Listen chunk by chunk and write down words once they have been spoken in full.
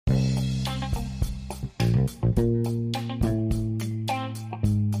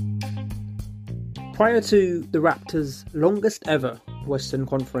Prior to the Raptors' longest ever Western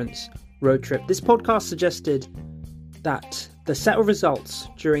Conference road trip, this podcast suggested that the set of results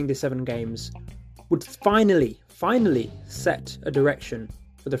during the 7 games would finally set a direction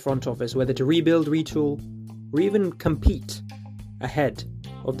for the front office, whether to rebuild, retool, or even compete ahead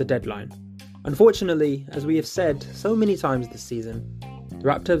of the deadline. Unfortunately, as we have said so many times this season, the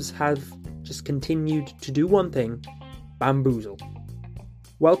Raptors have just continued to do one thing: bamboozle.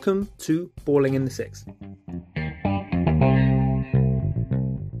 Welcome to Balling in the Six.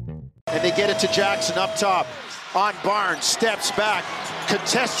 And they get it to Jackson up top. On Barnes, steps back.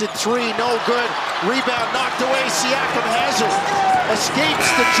 Contested 3, no good. Rebound knocked away. Siakam has it. Escapes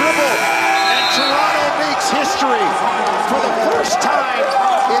the dribble. And Toronto makes history. For the first time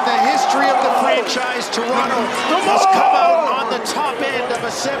in the history of the franchise, Toronto has come out on the top end of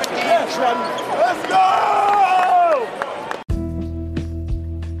a 7-game trip. Let's go!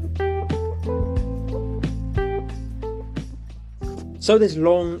 So this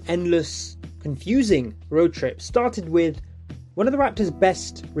long, endless, confusing road trip started with one of the Raptors'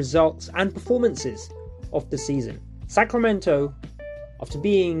 best results and performances of the season. Sacramento, after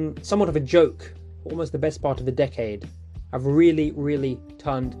being somewhat of a joke, almost the best part of the decade, have really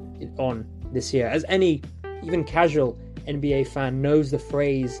turned it on this year. As any, even casual NBA fan knows the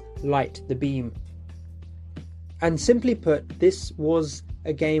phrase, light the beam. And simply put, this was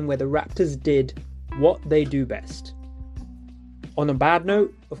a game where the Raptors did what they do best. On a bad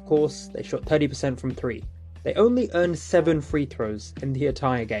note, of course, they shot 30% from 3. They only earned 7 free throws in the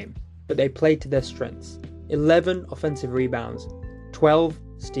entire game, but they played to their strengths. 11 offensive rebounds, 12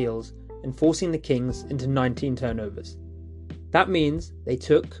 steals, and forcing the Kings into 19 turnovers. That means they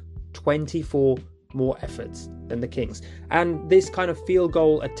took 24 more efforts than the Kings. And this kind of field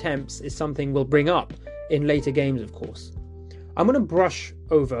goal attempts is something we'll bring up in later games, of course. I'm going to brush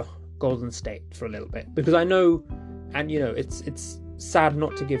over Golden State for a little bit, because I know, and you know, it's sad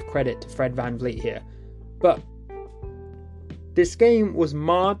not to give credit to Fred VanVleet here, but this game was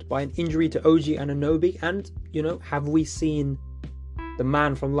marred by an injury to OG Anunoby, and, you know, have we seen the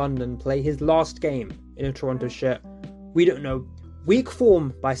man from London play his last game in a Toronto shirt? We don't know. Weak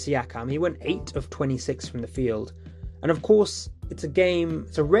form by Siakam. He went 8 of 26 from the field. And of course, it's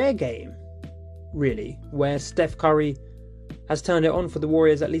a rare game, really, where Steph Curry has turned it on for the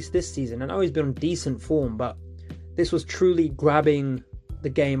Warriors, at least this season. I know he's been on decent form, but this was truly grabbing the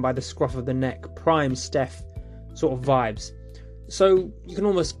game by the scruff of the neck, prime Steph sort of vibes. So you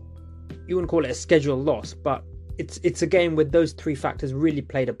wouldn't call it a scheduled loss, but it's a game where those 3 factors really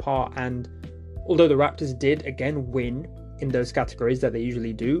played a part. And although the Raptors did again win in those categories that they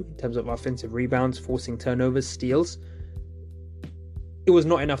usually do, in terms of offensive rebounds, forcing turnovers, steals, it was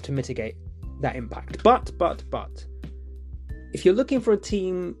not enough to mitigate that impact. But if you're looking for a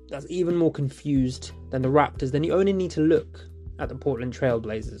team that's even more confused than the Raptors, then you only need to look at the Portland Trail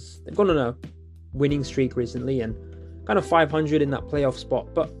Blazers. They've gone on a winning streak recently and kind of 500 in that playoff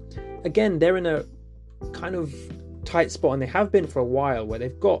spot. But again, they're in a kind of tight spot, and they have been for a while, where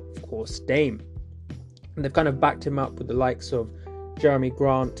they've got, of course, Dame. And they've kind of backed him up with the likes of Jeremy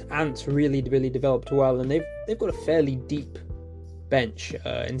Grant. Ant's really developed well, and they've got a fairly deep bench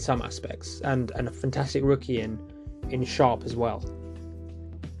in some aspects, and a fantastic rookie in Sharp as well.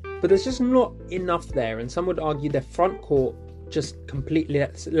 But there's just not enough there, and some would argue their front court just completely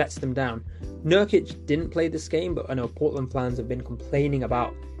lets them down. Nurkic didn't play this game, but I know Portland fans have been complaining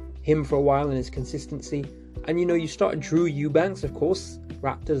about him for a while and his consistency. And you know, you start Drew Eubanks, of course,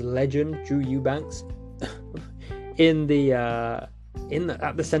 Raptors legend Drew Eubanks, at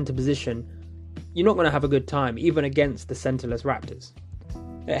the center position. You're not going to have a good time, even against the centerless Raptors.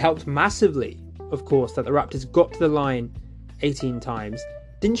 It helped massively, of course, that the Raptors got to the line 18 times.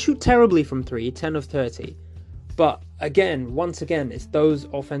 Didn't shoot terribly from 3, 10 of 30. But once again, it's those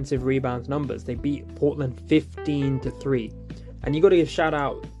offensive rebounds numbers. They beat Portland 15-3. And you got to give shout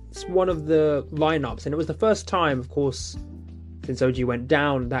out. It's one of the lineups, and it was the first time, of course, since OG went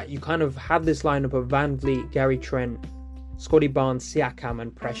down, that you kind of had this lineup of VanVleet, Gary Trent, Scotty Barnes, Siakam,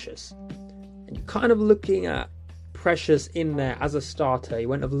 and Precious. And you're kind of looking at Precious in there as a starter. He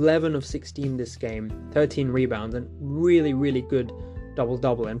went 11 of 16 this game, 13 rebounds, and really good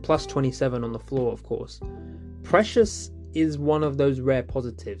double-double, and plus 27 on the floor, of course. Precious is one of those rare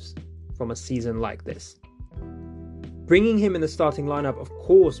positives from a season like this. Bringing him in the starting lineup, of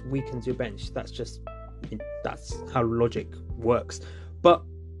course, weakens your bench. That's how logic works. But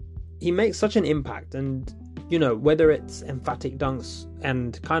he makes such an impact, and, you know, whether it's emphatic dunks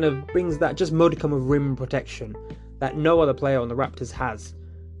and kind of brings that just modicum of rim protection that no other player on the Raptors has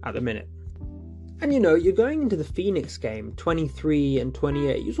at the minute. And you're going into the Phoenix game, 23 and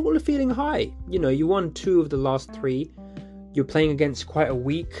 28. You're sort of feeling high. You won 2 of the last 3. You're playing against quite a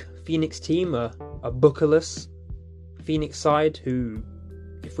weak Phoenix team, a Bookerless Phoenix side who,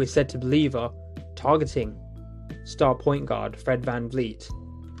 if we're said to believe, are targeting star point guard Fred VanVleet.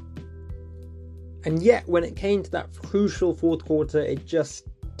 And yet, when it came to that crucial fourth quarter, it just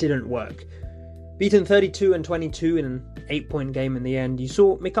didn't work. Beaten 32 and 22 in an 8-point game in the end, you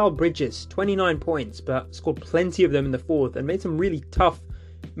saw Mikal Bridges, 29 points, but scored plenty of them in the fourth and made some really tough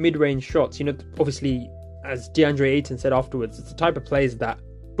mid-range shots. Obviously, as DeAndre Ayton said afterwards, it's the type of plays that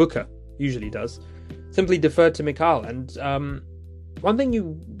Booker usually does. Simply deferred to Mikal. And one thing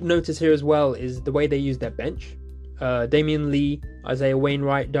you notice here as well is the way they use their bench. Damian Lee, Isaiah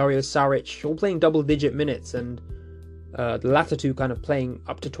Wainwright, Dario Saric, all playing double-digit minutes, and the latter two kind of playing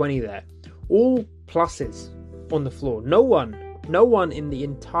up to 20 there. All pluses on the floor. No one in the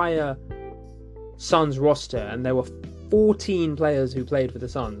entire Suns roster, and there were 14 players who played for the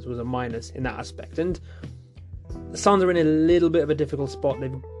Suns, was a minus in that aspect. And the Suns are in a little bit of a difficult spot.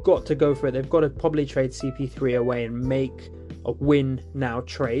 They've got to go for it. They've got to probably trade CP3 away and make a win-now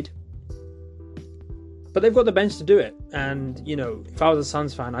trade. But they've got the bench to do it. And, if I was a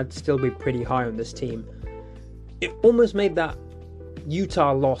Suns fan, I'd still be pretty high on this team. It almost made that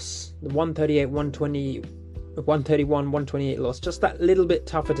Utah loss, the 131-128 loss, just that little bit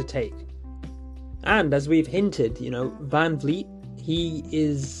tougher to take. And as we've hinted, VanVleet, he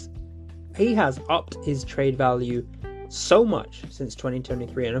has upped his trade value so much since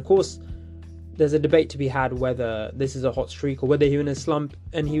 2023. And of course, there's a debate to be had whether this is a hot streak or whether he was in a slump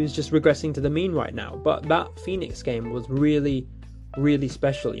and he was just regressing to the mean right now. But that Phoenix game was really, really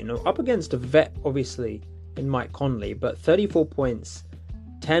special, up against a vet, obviously, in Mike Conley, but 34 points,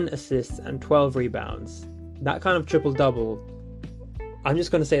 10 assists, and 12 rebounds. That kind of triple-double, I'm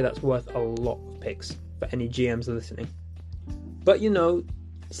just going to say that's worth a lot of picks for any GMs listening. But,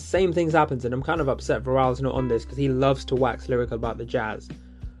 same things happens, and I'm kind of upset Varal's not on this because he loves to wax lyrical about the Jazz.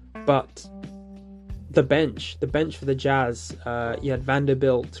 But the bench for the Jazz, you had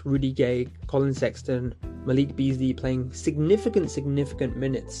Vanderbilt, Rudy Gay, Colin Sexton, Malik Beasley playing significant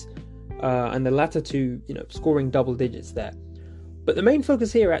minutes, and the latter two, scoring double digits there. But the main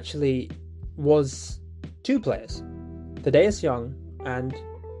focus here actually was 2 players, Thaddeus Young and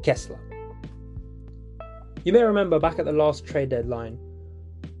Kessler. You may remember back at the last trade deadline,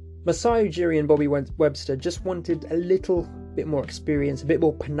 Masai Ujiri and Bobby Webster just wanted a little bit more experience, a bit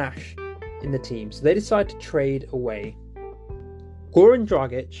more panache in the team. So they decided to trade away Goran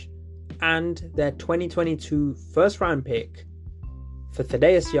Dragic and their 2022 first round pick for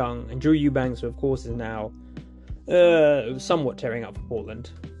Thaddeus Young and Drew Eubanks, who of course is now somewhat tearing up for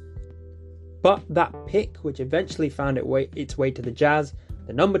Portland. But that pick, which eventually found its way to the Jazz,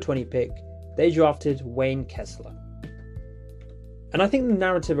 the number 20 pick, they drafted Wayne Kessler. And I think the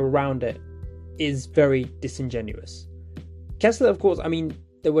narrative around it is very disingenuous. Kessler, of course,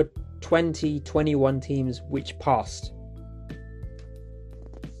 there were 21 teams which passed.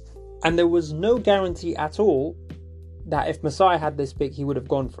 And there was no guarantee at all that if Masai had this pick, he would have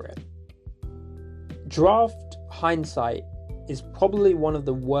gone for it. Draft hindsight is probably one of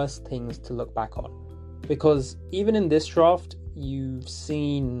the worst things to look back on. Because even in this draft, you've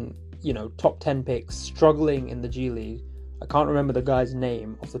seen, top 10 picks struggling in the G League. I can't remember the guy's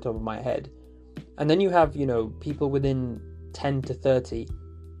name off the top of my head. And then you have, people within 10 to 30,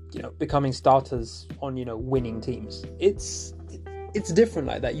 becoming starters on, winning teams. It's different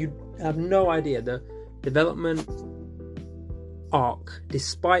like that. You have no idea. The development arc,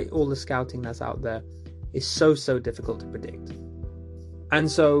 despite all the scouting that's out there, is so difficult to predict. And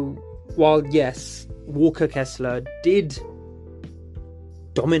so, while yes, Walker Kessler did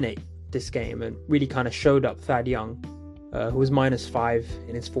dominate this game and really kind of showed up Thad Young, who was -5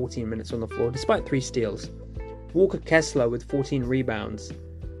 in his 14 minutes on the floor, despite 3 steals. Walker Kessler with 14 rebounds.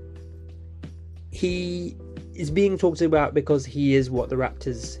 He is being talked about because he is what the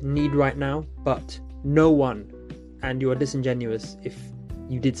Raptors need right now, but no one, and you are disingenuous if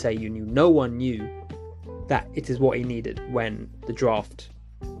you did say you knew, no one knew that it is what he needed when the draft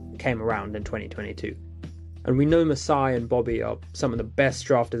came around in 2022. And we know Masai and Bobby are some of the best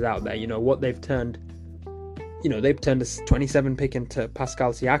drafters out there. What they've turned, they've turned a 27 pick into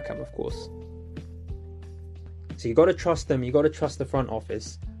Pascal Siakam, of course. So you got to trust them, you got to trust the front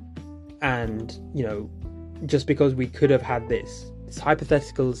office. And, just because we could have had it's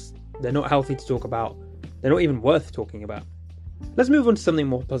hypotheticals, they're not healthy to talk about, they're not even worth talking about. Let's move on to something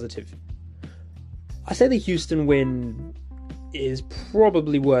more positive. I say the Houston win is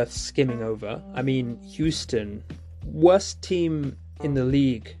probably worth skimming over. Houston, worst team in the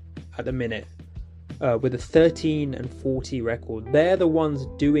league at the minute, with a 13-40 record. They're the ones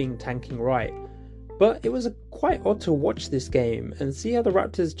doing tanking right. But it was quite odd to watch this game and see how the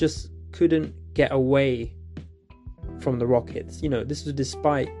Raptors just couldn't get away from the Rockets. This was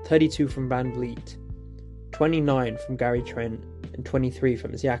despite 32 from VanVleet, 29 from Gary Trent, and 23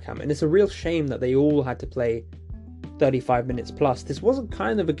 from Siakam. And it's a real shame that they all had to play 35 minutes plus. This wasn't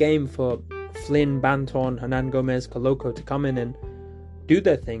kind of a game for Flynn, Banton, Hernan Gomez, Koloko to come in and do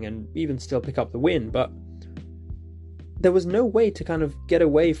their thing and even still pick up the win. But there was no way to kind of get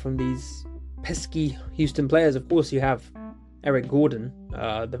away from these pesky Houston players. Of course, you have Eric Gordon,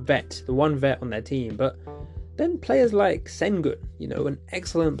 the one vet on their team. But then players like Sengun, an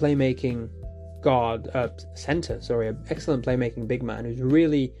excellent playmaking excellent playmaking big man who's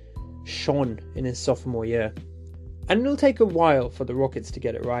really shone in his sophomore year. And it'll take a while for the Rockets to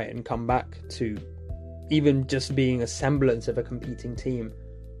get it right and come back to even just being a semblance of a competing team.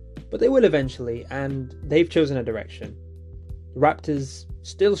 But they will eventually, and they've chosen a direction. The Raptors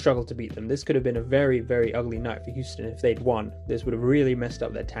still struggle to beat them. This could have been a very, very ugly night for Houston if they'd won. This would have really messed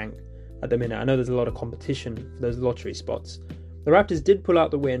up their tank at the minute. I know there's a lot of competition for those lottery spots. The Raptors did pull out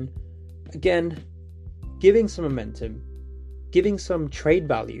the win. Again, giving some momentum, giving some trade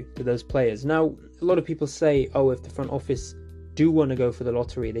value to those players. Now, a lot of people say, if the front office do want to go for the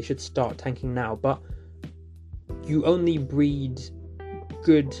lottery, they should start tanking now. But you only breed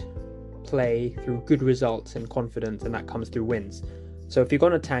good play through good results and confidence, and that comes through wins. So if you're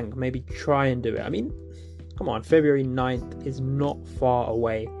going to tank, maybe try and do it. I mean, come on, February 9th is not far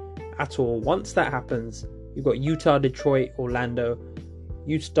away at all. Once that happens, you've got Utah, Detroit, Orlando.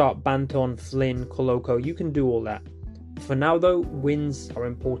 You start Banton, Flynn, Koloko. You can do all that. For now, though, wins are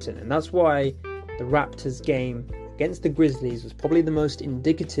important. And that's why the Raptors game against the Grizzlies was probably the most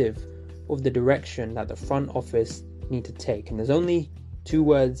indicative of the direction that the front office need to take. And there's only 2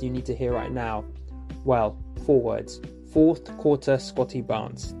 words you need to hear right now. Well, 4 words. Fourth quarter Scottie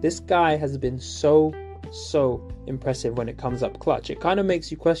Barnes. This guy has been so impressive when it comes up clutch. It kind of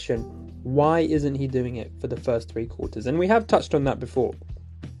makes you question, why isn't he doing it for the first 3 quarters? And we have touched on that before.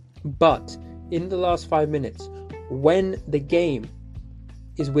 But in the last 5 minutes, when the game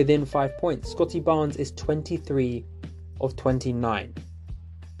is within 5 points, Scottie Barnes is 23 of 29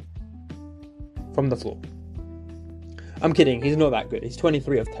 from the floor. I'm kidding, he's not that good. He's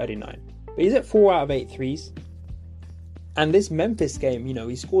 23 of 39. But he's at 4 out of 8 threes. And this Memphis game,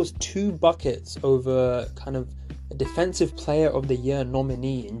 he scores 2 buckets over kind of a Defensive Player of the Year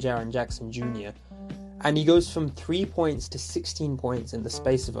nominee in Jaren Jackson Jr. And he goes from 3 points to 16 points in the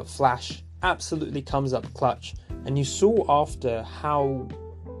space of a flash. Absolutely comes up clutch. And you saw after how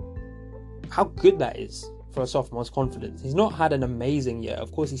good that is for a sophomore's confidence. He's not had an amazing year.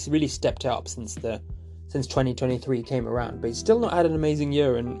 Of course, he's really stepped up since 2023 came around. But he's still not had an amazing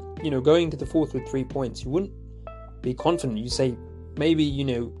year. And, going to the fourth with 3 points, you wouldn't be confident. You say, maybe,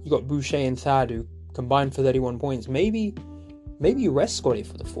 you got Boucher and Thad who combined for 31 points. Maybe you rest Scottie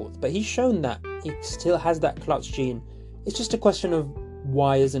for the fourth. But he's shown that he still has that clutch gene. It's just a question of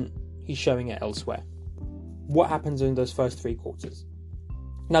why isn't he showing it elsewhere? What happens in those first 3 quarters?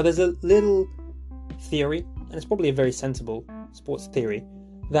 Now, there's a little theory, and it's probably a very sensible sports theory,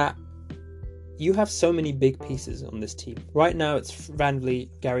 that you have so many big pieces on this team. Right now, it's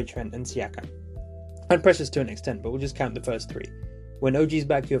VanVleet, Gary Trent, and Siakam. And Precious to an extent, but we'll just count the first 3. When OG's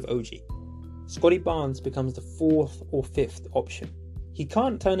back, you have OG. Scottie Barnes becomes the 4th or 5th option. He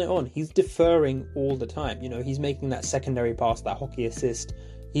can't turn it on. He's deferring all the time. He's making that secondary pass, that hockey assist.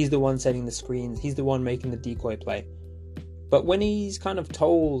 He's the one setting the screens. He's the one making the decoy play. But when he's kind of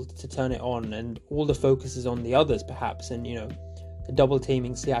told to turn it on and all the focus is on the others perhaps, and, the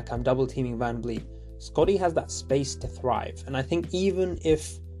double-teaming Siakam, double-teaming VanVleet, Scottie has that space to thrive. And I think even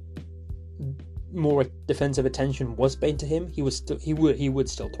if more defensive attention was paid to him, he would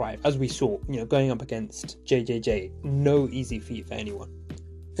still thrive, as we saw, going up against JJJ. No easy feat for anyone.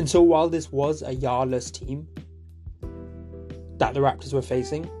 And so while this was a Yarless team that the Raptors were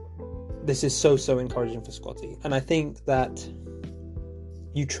facing, this is so encouraging for Scottie. And I think that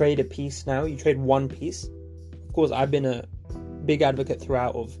you trade a piece now, you trade one piece. Of course, I've been a big advocate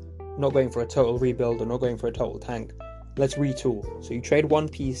throughout of not going for a total rebuild or not going for a total tank. Let's retool. So you trade one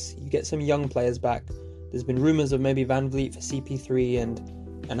piece, you get some young players back. There's been rumours of maybe VanVleet for CP3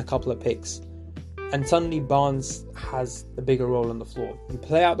 and a couple of picks. And suddenly Barnes has the bigger role on the floor. You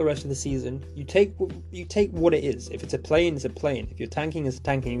play out the rest of the season. You take what it is. If it's a play-in, it's a play-in. If you're tanking, it's a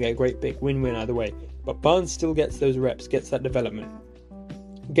tanking. You get a great pick. Win-win either way. But Barnes still gets those reps, gets that development,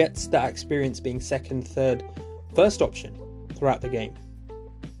 gets that experience being second, third, first option throughout the game.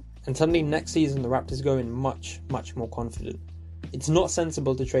 And suddenly next season, the Raptors go in much more confident. It's not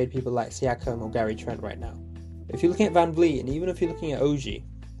sensible to trade people like Siakam or Gary Trent right now. If you're looking at Van Vliet, and even if you're looking at OG,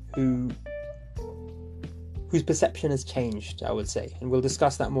 whose perception has changed, I would say, and we'll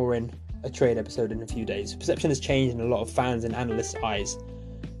discuss that more in a trade episode in a few days. Perception has changed in a lot of fans' and analysts' eyes,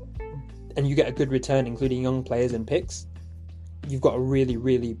 and you get a good return, including young players and picks. You've got a really,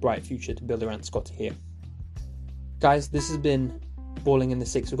 really bright future to build around Scottie here. Guys, this has been Balling in the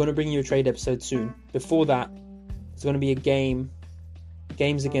Six. We're going to bring you a trade episode soon. Before that, there's going to be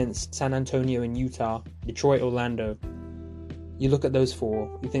games against San Antonio and Utah, Detroit, Orlando. You look at those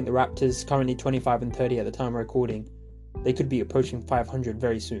four, you think the Raptors, currently 25-30 at the time of recording, they could be approaching 500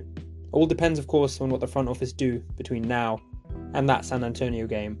 very soon. All depends, of course, on what the front office do between now and that San Antonio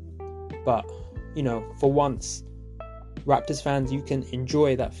game. But, for once, Raptors fans, you can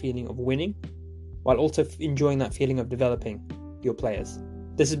enjoy that feeling of winning while also enjoying that feeling of developing your players.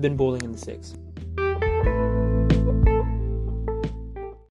 This has been Balling in the Six.